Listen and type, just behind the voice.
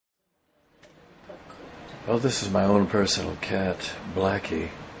Well, this is my own personal cat, Blackie,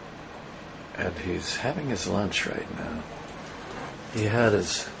 and he's having his lunch right now. He had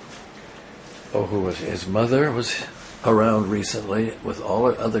his mother was around recently with all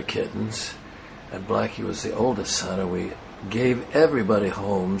her other kittens, and Blackie was the oldest son, and we gave everybody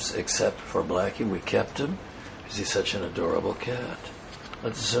homes except for Blackie. We kept him because he's such an adorable cat.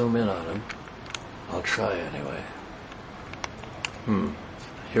 Let's zoom in on him. I'll try anyway.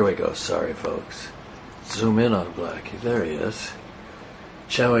 Here we go. Sorry, folks. Zoom in on Blackie. There he is.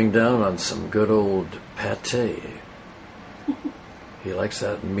 Chowing down on some good old pate. He likes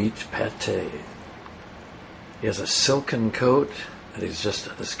that meat pate. He has a silken coat, and he's just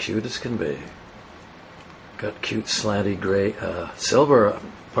as cute as can be. Got cute slanty gray,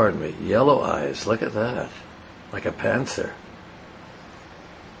 yellow eyes. Look at that. Like a panther.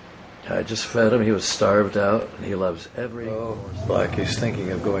 I just fed him. He was starved out, and he loves every... Blackie's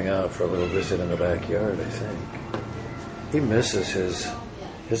thinking of going out for a little visit in the backyard, I think. He misses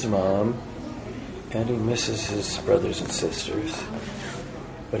his mom, and he misses his brothers and sisters.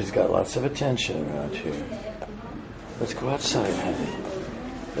 But he's got lots of attention around here. Let's go outside, honey.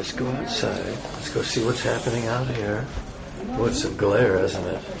 Let's go outside. Let's go see what's happening out here. Oh, it's a glare, isn't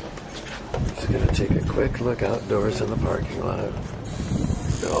it? Just going to take a quick look outdoors in the parking lot.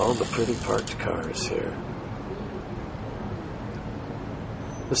 All the pretty parked cars here.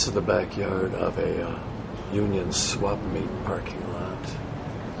 This is the backyard of a union swap meet parking lot.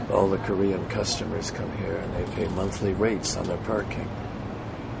 All the Korean customers come here and they pay monthly rates on their parking.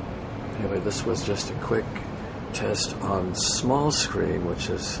 Anyway, this was just a quick test on small screen, which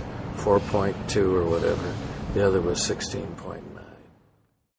is 4.2 or whatever. The other was 16.9.